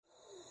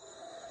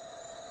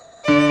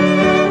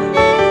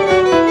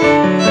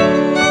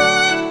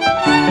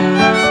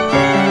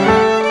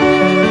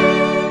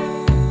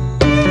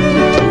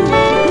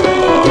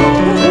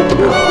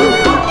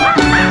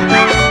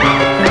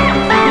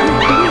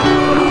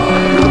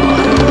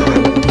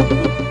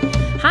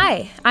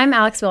I'm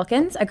Alex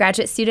Wilkins, a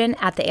graduate student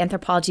at the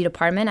Anthropology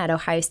Department at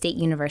Ohio State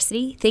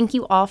University. Thank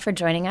you all for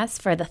joining us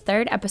for the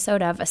third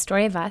episode of A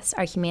Story of Us,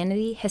 Our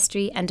Humanity,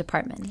 History, and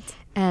Department.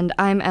 And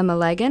I'm Emma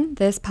Legan.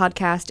 This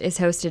podcast is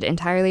hosted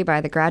entirely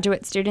by the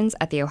graduate students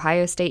at The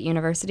Ohio State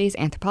University's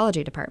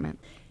Anthropology Department.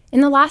 In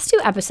the last two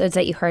episodes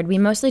that you heard, we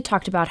mostly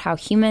talked about how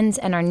humans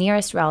and our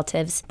nearest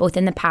relatives, both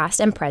in the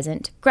past and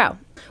present, grow.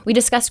 We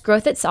discussed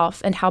growth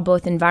itself and how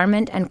both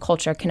environment and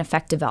culture can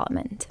affect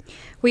development.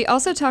 We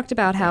also talked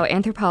about how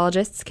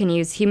anthropologists can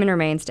use human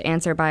remains to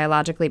answer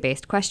biologically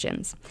based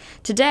questions.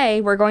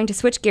 Today, we're going to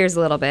switch gears a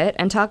little bit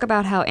and talk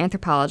about how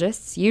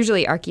anthropologists,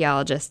 usually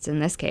archaeologists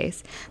in this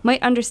case,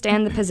 might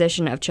understand the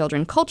position of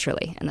children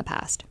culturally in the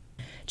past.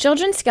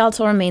 Children's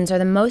skeletal remains are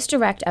the most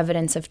direct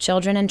evidence of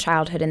children and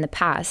childhood in the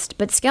past,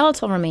 but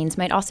skeletal remains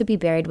might also be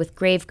buried with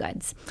grave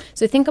goods.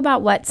 So think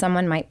about what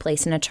someone might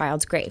place in a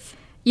child's grave.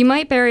 You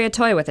might bury a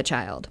toy with a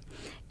child.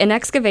 An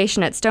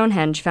excavation at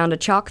Stonehenge found a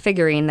chalk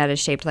figurine that is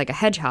shaped like a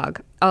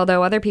hedgehog,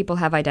 although other people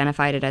have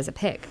identified it as a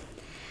pig.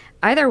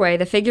 Either way,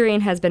 the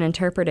figurine has been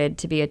interpreted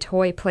to be a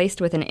toy placed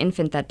with an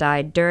infant that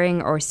died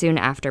during or soon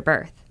after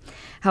birth.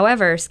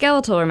 However,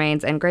 skeletal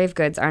remains and grave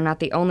goods are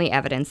not the only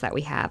evidence that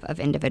we have of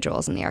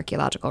individuals in the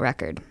archaeological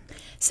record.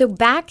 So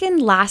back in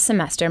last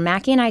semester,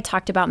 Mackie and I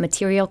talked about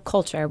material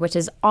culture, which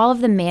is all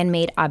of the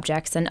man-made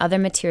objects and other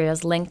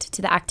materials linked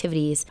to the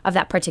activities of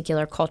that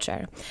particular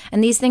culture.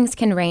 And these things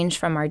can range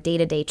from our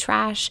day-to-day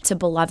trash to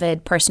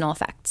beloved personal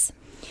effects.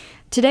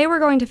 Today we're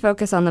going to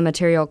focus on the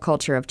material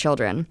culture of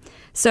children.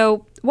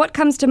 So what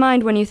comes to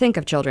mind when you think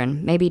of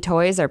children? Maybe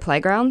toys or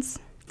playgrounds?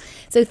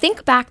 So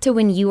think back to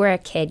when you were a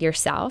kid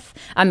yourself.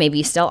 Maybe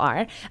you still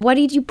are. What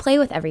did you play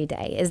with every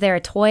day? Is there a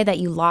toy that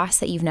you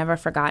lost that you've never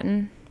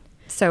forgotten?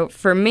 So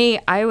for me,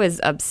 I was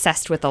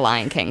obsessed with The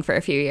Lion King for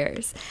a few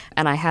years.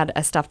 And I had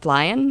a stuffed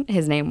lion.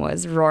 His name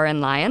was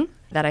Roarin' Lion,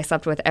 that I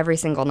slept with every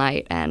single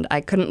night, and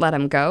I couldn't let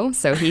him go,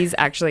 so he's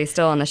actually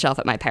still on the shelf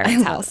at my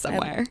parents' house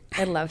somewhere.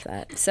 I love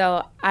that.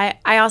 So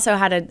I also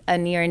had a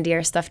near and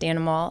dear stuffed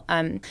animal,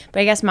 but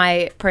I guess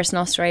my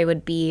personal story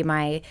would be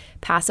my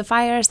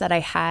pacifiers that I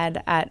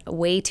had at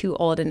way too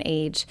old an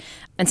age.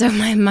 And so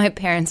my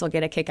parents will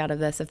get a kick out of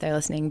this if they're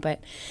listening, but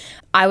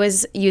I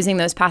was using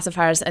those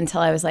pacifiers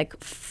until I was like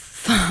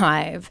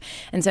 5.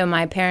 And so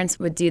my parents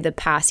would do the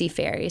passy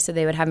fairy. So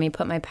they would have me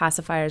put my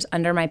pacifiers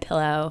under my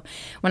pillow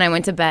when I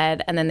went to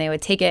bed, and then they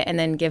would take it and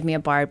then give me a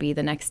Barbie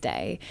the next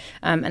day.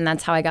 And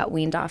that's how I got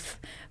weaned off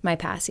my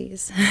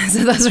passies.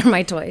 So those are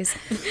my toys.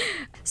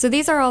 So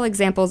these are all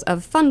examples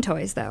of fun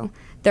toys, though.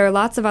 There are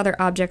lots of other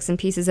objects and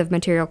pieces of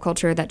material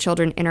culture that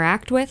children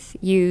interact with,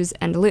 use,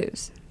 and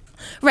lose.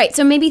 Right.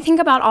 So maybe think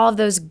about all of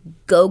those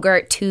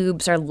Go-Gurt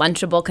tubes or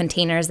Lunchable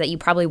containers that you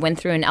probably went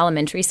through in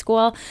elementary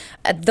school.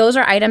 Those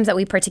are items that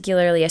we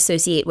particularly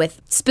associate with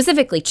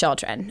specifically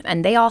children,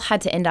 and they all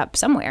had to end up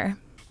somewhere.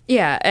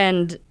 Yeah,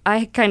 and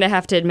I kind of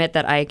have to admit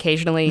that I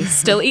occasionally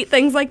still eat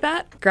things like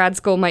that. Grad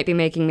school might be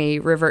making me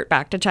revert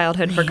back to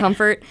childhood for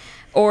comfort,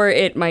 or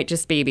it might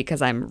just be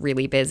because I'm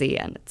really busy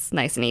and it's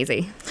nice and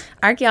easy.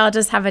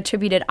 Archaeologists have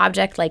attributed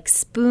objects like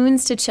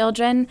spoons to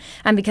children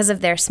because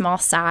of their small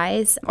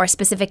size or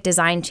specific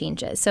design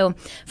changes. So,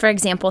 for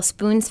example,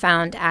 spoons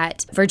found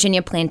at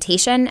Virginia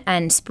Plantation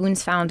and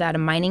spoons found at a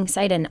mining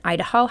site in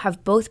Idaho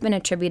have both been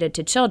attributed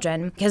to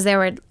children because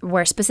there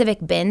were specific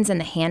bends in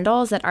the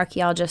handles that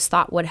archaeologists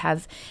thought would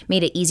have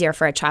made it easier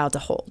for a child to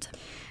hold.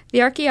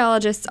 The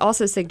archaeologists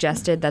also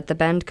suggested that the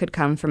bend could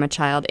come from a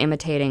child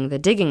imitating the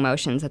digging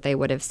motions that they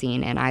would have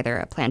seen in either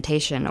a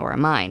plantation or a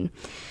mine.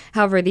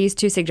 However, these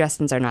two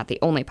suggestions are not the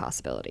only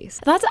possibilities.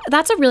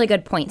 That's a really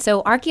good point.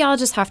 So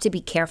archaeologists have to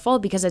be careful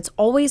because it's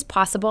always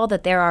possible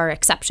that there are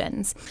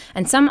exceptions.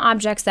 And some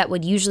objects that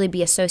would usually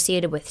be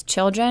associated with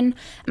children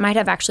might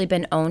have actually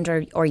been owned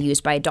or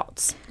used by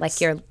adults, like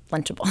your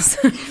Lunchables.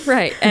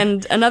 Right.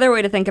 And another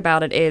way to think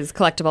about it is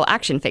collectible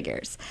action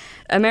figures.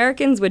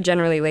 Americans would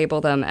generally label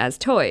them as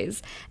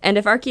toys. And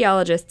if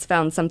archaeologists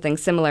found something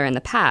similar in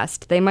the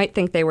past, they might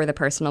think they were the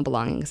personal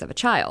belongings of a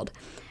child.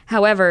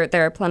 However,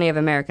 there are plenty of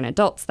American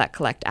adults that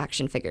collect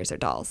action figures or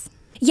dolls.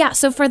 Yeah,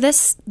 so for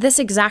this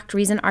exact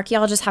reason,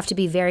 archaeologists have to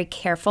be very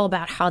careful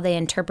about how they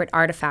interpret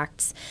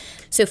artifacts.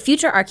 So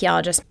future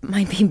archaeologists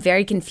might be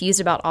very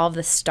confused about all of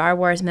the Star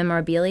Wars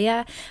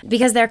memorabilia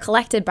because they're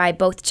collected by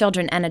both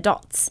children and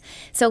adults.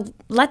 So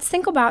let's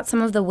think about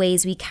some of the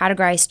ways we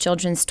categorize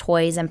children's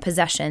toys and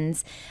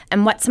possessions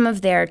and what some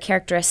of their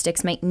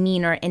characteristics might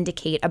mean or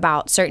indicate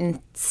about certain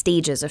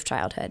stages of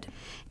childhood.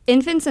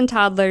 Infants and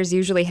toddlers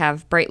usually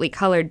have brightly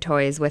colored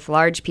toys with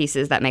large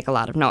pieces that make a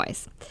lot of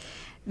noise.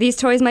 These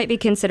toys might be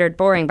considered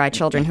boring by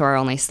children who are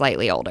only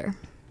slightly older.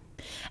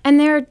 And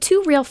there are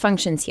two real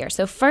functions here.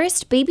 So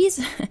first,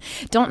 babies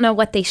don't know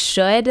what they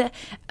should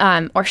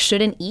or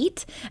shouldn't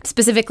eat,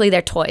 specifically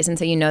their toys. And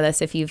so you know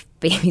this if you've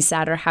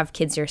babysat or have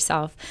kids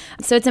yourself.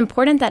 So it's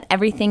important that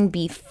everything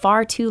be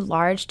far too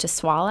large to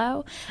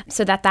swallow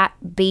so that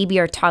that baby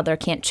or toddler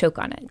can't choke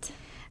on it.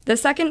 The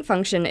second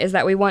function is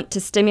that we want to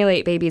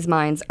stimulate babies'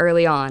 minds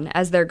early on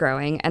as they're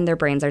growing and their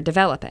brains are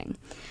developing.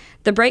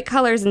 The bright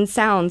colors and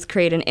sounds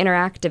create an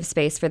interactive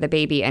space for the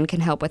baby and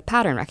can help with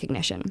pattern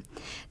recognition.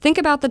 Think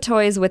about the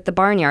toys with the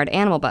barnyard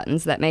animal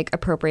buttons that make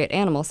appropriate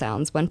animal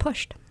sounds when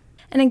pushed.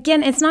 And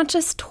again, it's not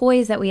just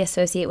toys that we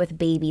associate with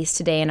babies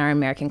today in our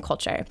American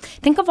culture.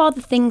 Think of all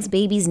the things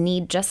babies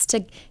need just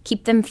to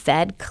keep them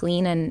fed,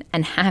 clean,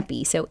 and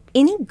happy. So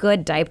any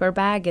good diaper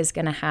bag is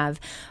going to have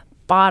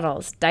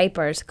bottles,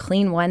 diapers,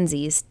 clean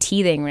onesies,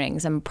 teething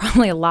rings, and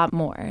probably a lot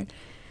more.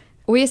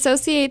 We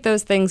associate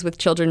those things with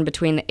children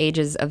between the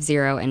ages of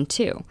 0 and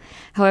 2.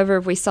 However,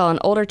 if we saw an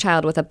older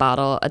child with a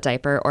bottle, a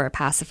diaper, or a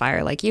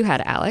pacifier like you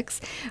had,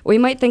 Alex, we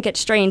might think it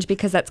strange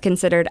because that's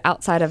considered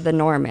outside of the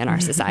norm in our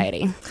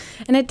society.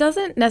 And it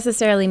doesn't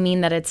necessarily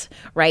mean that it's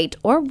right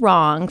or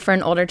wrong for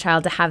an older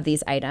child to have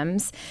these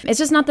items. It's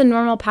just not the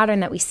normal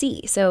pattern that we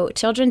see. So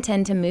children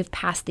tend to move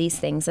past these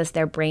things as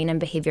their brain and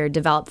behavior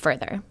develop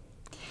further.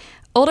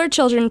 Older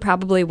children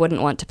probably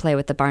wouldn't want to play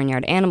with the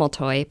barnyard animal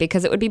toy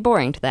because it would be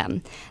boring to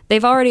them.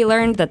 They've already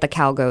learned that the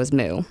cow goes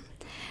moo.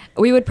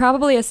 We would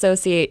probably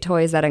associate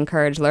toys that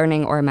encourage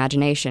learning or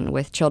imagination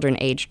with children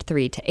aged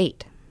 3 to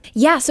 8.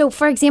 Yeah, so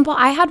for example,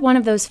 I had one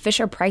of those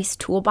Fisher-Price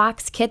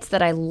toolbox kits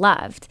that I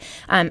loved.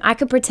 I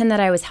could pretend that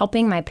I was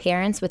helping my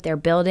parents with their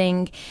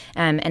building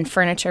and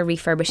furniture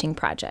refurbishing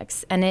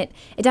projects. And it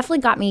definitely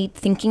got me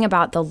thinking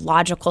about the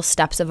logical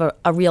steps of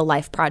a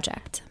real-life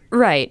project.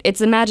 Right.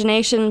 It's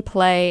imagination,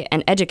 play,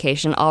 and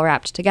education all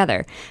wrapped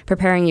together,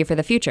 preparing you for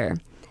the future.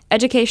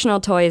 Educational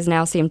toys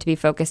now seem to be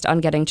focused on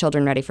getting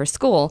children ready for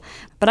school,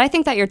 but I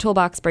think that your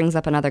toolbox brings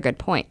up another good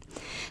point.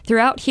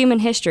 Throughout human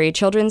history,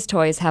 children's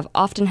toys have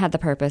often had the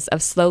purpose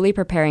of slowly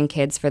preparing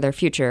kids for their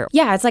future.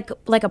 Yeah, it's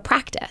like a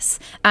practice.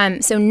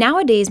 So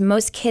nowadays,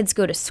 most kids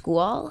go to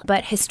school,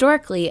 but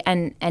historically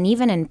and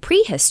even in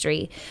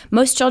prehistory,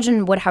 most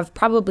children would have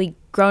probably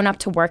grown up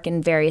to work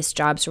in various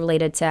jobs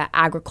related to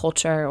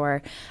agriculture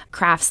or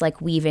crafts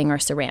like weaving or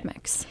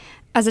ceramics.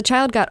 As a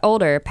child got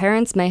older,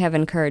 parents may have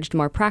encouraged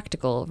more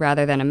practical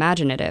rather than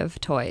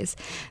imaginative toys,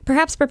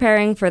 perhaps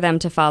preparing for them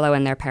to follow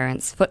in their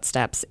parents'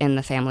 footsteps in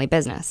the family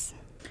business.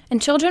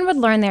 And children would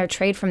learn their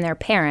trade from their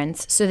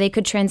parents so they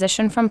could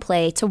transition from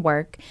play to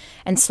work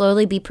and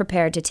slowly be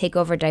prepared to take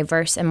over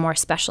diverse and more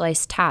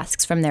specialized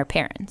tasks from their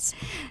parents.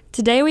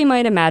 Today, we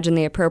might imagine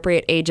the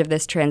appropriate age of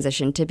this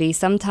transition to be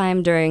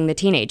sometime during the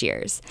teenage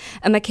years.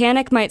 A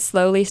mechanic might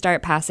slowly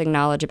start passing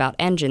knowledge about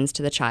engines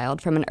to the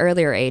child from an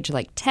earlier age,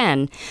 like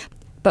 10,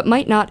 but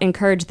might not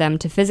encourage them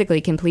to physically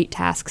complete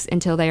tasks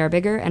until they are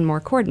bigger and more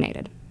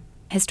coordinated.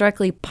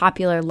 Historically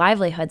popular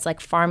livelihoods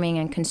like farming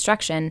and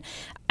construction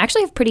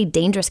actually have pretty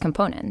dangerous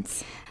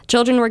components.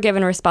 Children were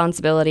given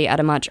responsibility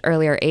at a much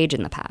earlier age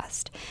in the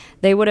past.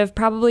 They would have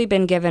probably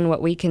been given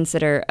what we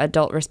consider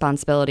adult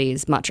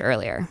responsibilities much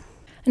earlier.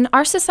 And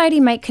our society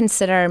might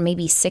consider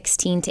maybe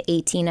 16 to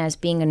 18 as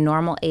being a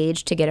normal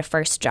age to get a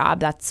first job.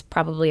 That's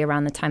probably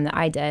around the time that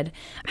I did.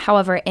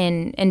 However,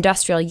 in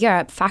industrial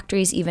Europe,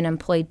 factories even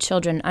employed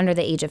children under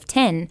the age of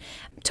 10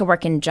 to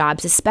work in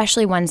jobs,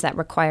 especially ones that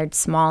required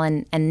small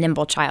and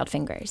nimble child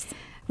fingers.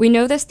 We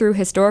know this through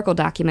historical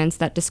documents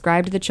that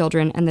described the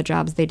children and the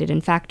jobs they did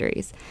in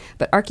factories,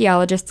 but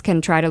archaeologists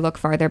can try to look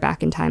farther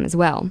back in time as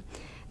well.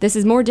 This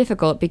is more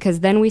difficult because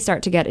then we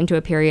start to get into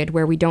a period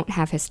where we don't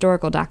have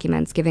historical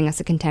documents giving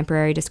us a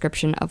contemporary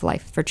description of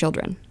life for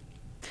children.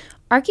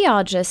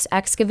 Archaeologists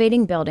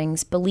excavating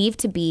buildings believed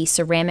to be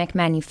ceramic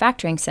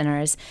manufacturing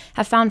centers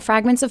have found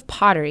fragments of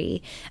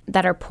pottery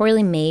that are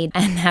poorly made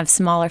and have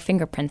smaller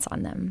fingerprints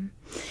on them.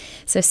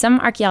 So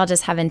some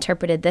archaeologists have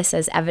interpreted this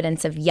as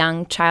evidence of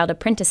young child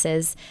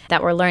apprentices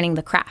that were learning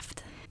the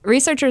craft.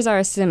 Researchers are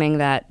assuming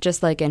that,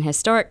 just like in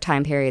historic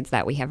time periods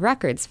that we have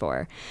records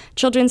for,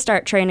 children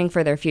start training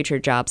for their future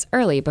jobs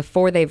early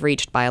before they've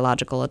reached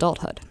biological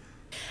adulthood.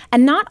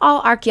 And not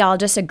all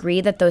archaeologists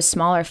agree that those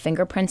smaller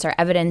fingerprints are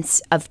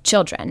evidence of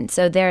children.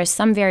 So there is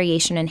some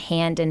variation in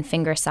hand and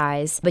finger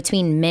size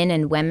between men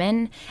and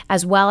women,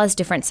 as well as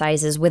different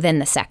sizes within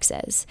the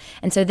sexes.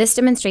 And so this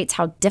demonstrates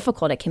how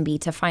difficult it can be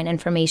to find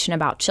information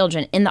about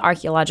children in the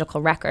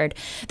archaeological record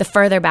the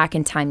further back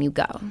in time you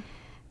go.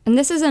 And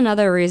this is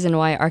another reason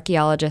why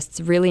archaeologists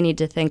really need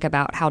to think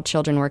about how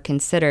children were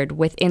considered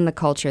within the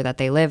culture that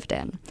they lived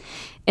in.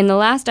 In the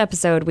last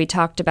episode, we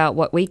talked about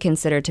what we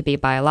consider to be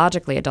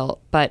biologically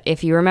adult, but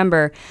if you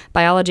remember,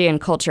 biology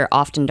and culture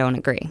often don't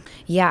agree.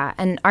 Yeah,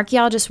 and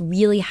archaeologists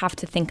really have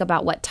to think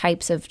about what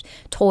types of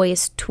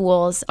toys,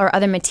 tools, or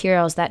other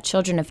materials that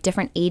children of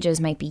different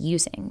ages might be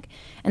using.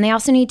 And they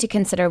also need to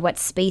consider what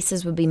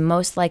spaces would be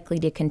most likely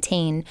to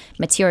contain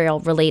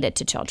material related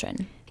to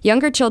children.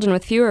 Younger children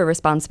with fewer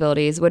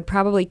responsibilities would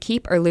probably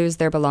keep or lose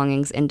their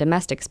belongings in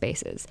domestic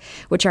spaces,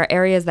 which are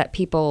areas that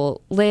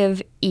people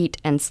live, eat,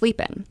 and sleep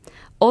in.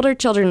 Older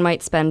children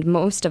might spend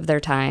most of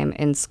their time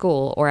in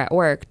school or at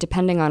work,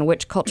 depending on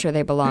which culture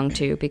they belong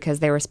to,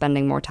 because they were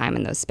spending more time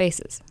in those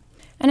spaces.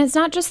 And it's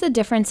not just the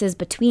differences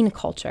between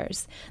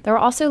cultures. There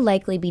will also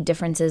likely be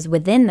differences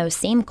within those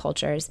same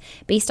cultures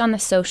based on the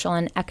social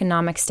and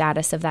economic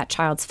status of that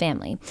child's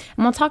family.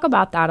 And we'll talk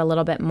about that a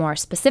little bit more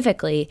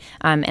specifically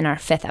in our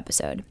 5th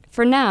episode.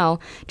 For now,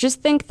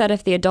 just think that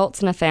if the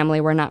adults in a family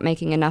were not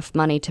making enough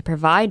money to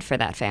provide for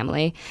that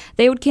family,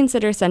 they would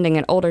consider sending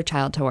an older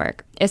child to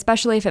work,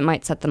 especially if it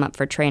might set them up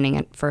for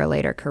training for a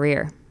later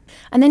career.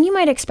 And then you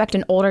might expect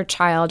an older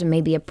child,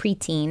 maybe a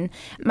preteen,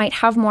 might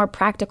have more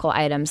practical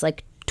items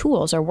like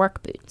tools or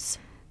work boots.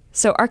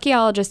 So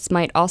archaeologists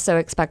might also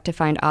expect to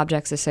find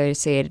objects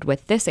associated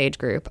with this age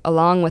group,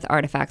 along with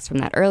artifacts from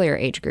that earlier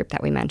age group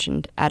that we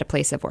mentioned, at a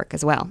place of work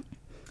as well.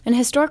 And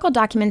historical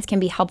documents can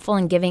be helpful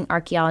in giving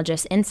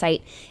archaeologists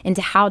insight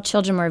into how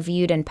children were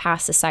viewed in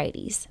past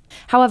societies.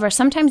 However,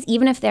 sometimes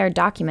even if they are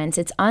documents,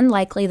 it's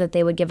unlikely that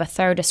they would give a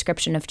thorough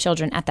description of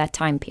children at that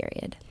time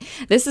period.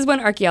 This is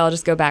when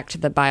archaeologists go back to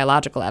the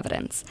biological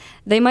evidence.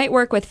 They might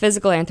work with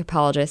physical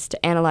anthropologists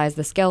to analyze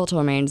the skeletal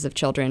remains of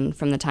children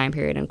from the time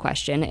period in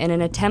question in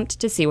an attempt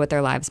to see what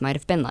their lives might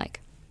have been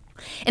like.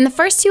 In the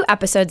first 2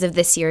 episodes of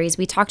this series,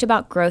 we talked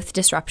about growth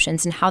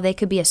disruptions and how they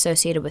could be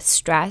associated with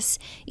stress,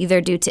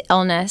 either due to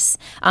illness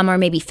or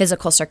maybe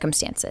physical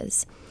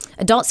circumstances.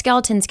 Adult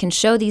skeletons can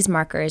show these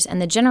markers,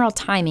 and the general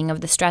timing of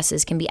the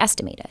stresses can be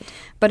estimated.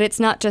 But it's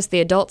not just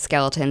the adult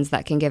skeletons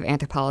that can give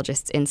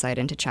anthropologists insight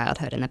into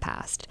childhood in the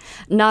past.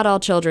 Not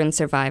all children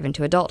survive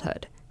into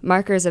adulthood.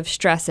 Markers of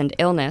stress and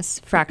illness,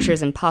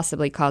 fractures, and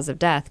possibly cause of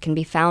death can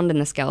be found in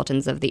the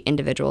skeletons of the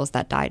individuals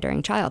that died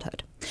during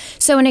childhood.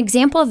 So an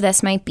example of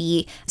this might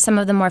be some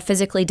of the more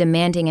physically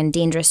demanding and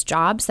dangerous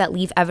jobs that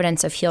leave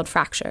evidence of healed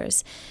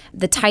fractures.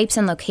 The types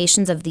and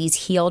locations of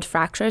these healed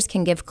fractures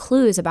can give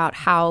clues about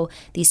how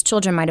these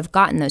children might have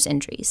gotten those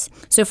injuries.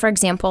 So for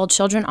example,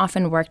 children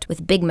often worked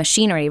with big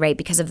machinery, right,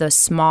 because of those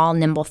small,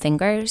 nimble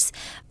fingers.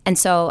 And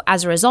so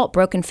as a result,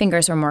 broken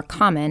fingers were more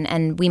common,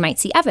 and we might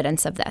see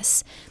evidence of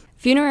this.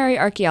 Funerary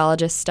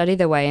archaeologists study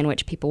the way in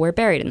which people were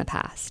buried in the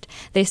past.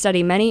 They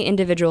study many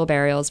individual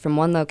burials from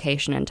one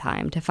location and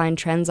time to find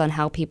trends on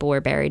how people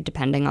were buried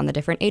depending on the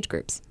different age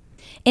groups.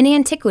 In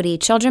antiquity,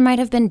 children might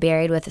have been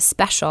buried with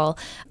special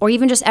or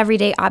even just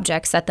everyday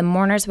objects that the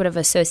mourners would have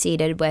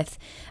associated with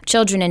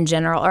children in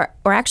general,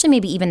 or actually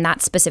maybe even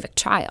that specific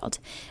child.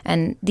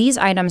 And these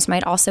items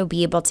might also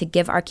be able to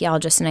give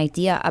archaeologists an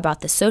idea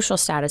about the social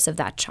status of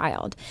that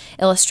child,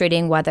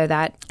 illustrating whether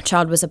that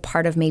child was a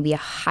part of maybe a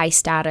high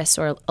status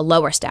or a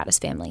lower status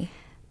family.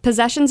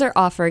 Possessions or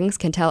offerings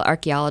can tell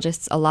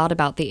archaeologists a lot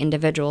about the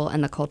individual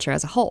and the culture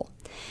as a whole.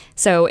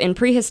 So, in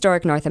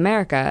prehistoric North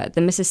America,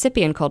 the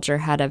Mississippian culture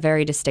had a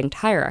very distinct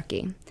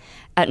hierarchy.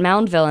 At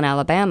Moundville in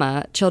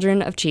Alabama,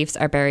 children of chiefs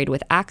are buried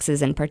with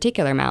axes in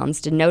particular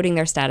mounds, denoting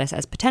their status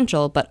as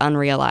potential but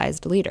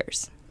unrealized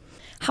leaders.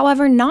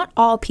 However, not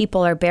all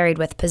people are buried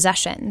with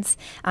possessions.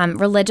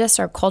 Religious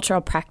or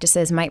cultural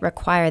practices might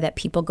require that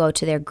people go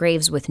to their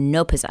graves with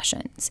no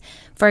possessions.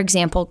 For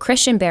example,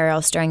 Christian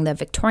burials during the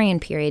Victorian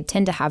period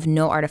tend to have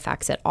no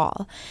artifacts at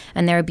all,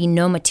 and there would be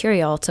no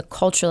material to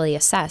culturally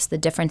assess the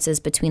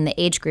differences between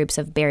the age groups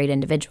of buried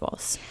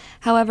individuals.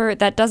 However,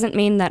 that doesn't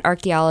mean that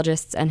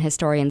archaeologists and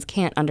historians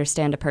can't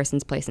understand a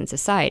person's place in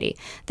society.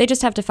 They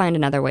just have to find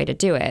another way to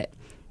do it.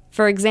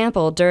 For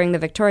example, during the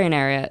Victorian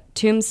era,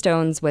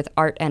 tombstones with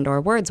art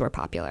and/or words were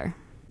popular.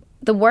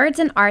 The words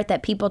and art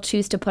that people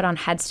choose to put on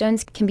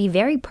headstones can be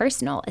very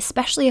personal,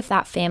 especially if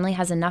that family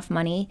has enough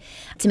money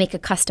to make a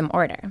custom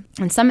order.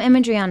 And some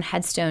imagery on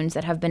headstones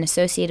that have been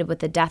associated with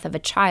the death of a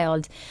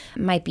child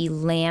might be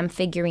lamb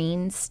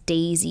figurines,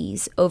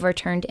 daisies,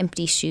 overturned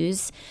empty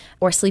shoes,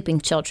 or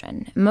sleeping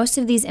children. Most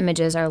of these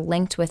images are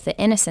linked with the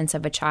innocence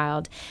of a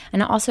child,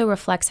 and it also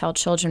reflects how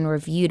children were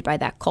viewed by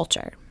that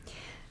culture.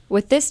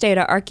 With this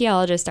data,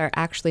 archaeologists are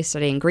actually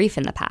studying grief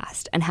in the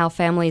past and how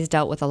families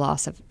dealt with the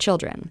loss of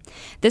children.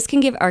 This can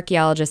give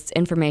archaeologists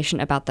information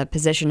about the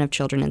position of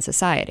children in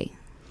society.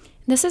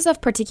 This is of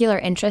particular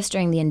interest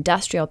during the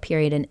industrial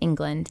period in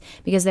England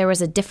because there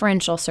was a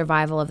differential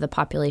survival of the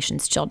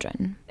population's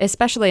children.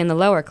 Especially in the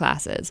lower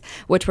classes,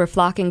 which were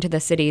flocking to the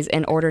cities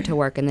in order to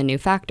work in the new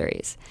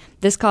factories.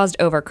 This caused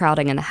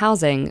overcrowding in the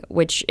housing,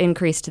 which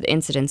increased the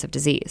incidence of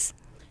disease.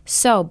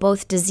 So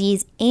both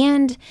disease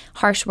and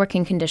harsh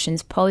working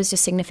conditions posed a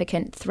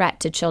significant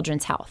threat to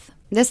children's health.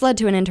 This led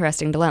to an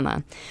interesting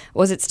dilemma.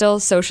 Was it still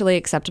socially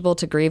acceptable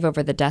to grieve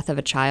over the death of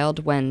a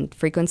child when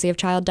frequency of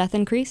child death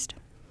increased?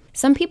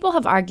 Some people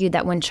have argued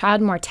that when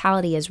child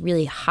mortality is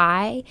really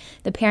high,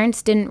 the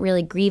parents didn't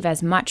really grieve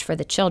as much for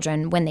the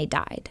children when they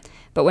died.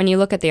 But when you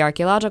look at the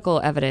archaeological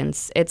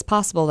evidence, it's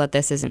possible that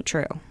this isn't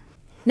true.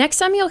 Next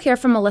time you'll hear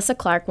from Melissa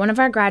Clark, one of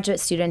our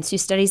graduate students who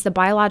studies the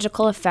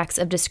biological effects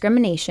of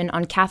discrimination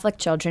on Catholic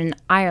children in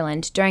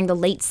Ireland during the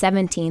late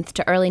 17th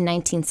to early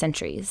 19th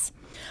centuries.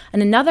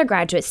 And another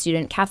graduate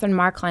student, Catherine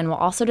Markline, will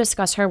also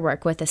discuss her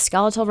work with the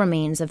skeletal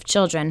remains of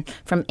children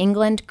from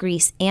England,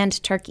 Greece,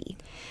 and Turkey.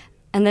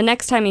 And the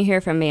next time you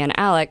hear from me and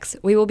Alex,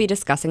 we will be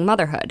discussing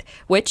motherhood,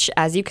 which,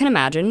 as you can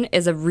imagine,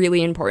 is a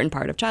really important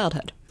part of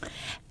childhood.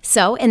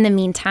 So in the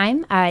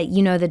meantime,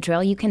 you know the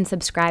drill. You can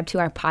subscribe to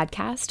our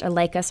podcast or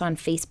like us on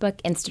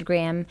Facebook,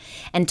 Instagram,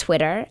 and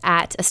Twitter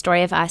at A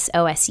Story of Us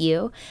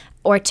OSU,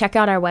 or check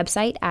out our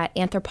website at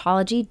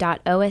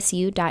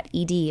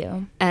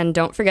anthropology.osu.edu. And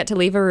don't forget to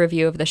leave a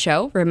review of the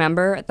show.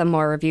 Remember, the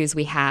more reviews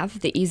we have,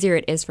 the easier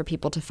it is for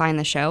people to find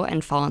the show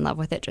and fall in love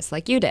with it just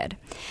like you did.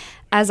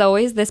 As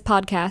always, this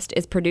podcast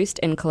is produced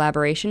in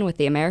collaboration with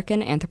the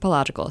American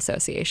Anthropological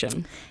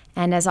Association.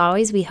 And as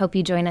always, we hope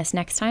you join us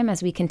next time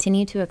as we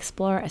continue to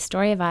explore A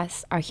Story of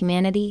Us, our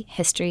humanity,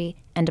 history,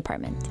 and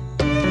department.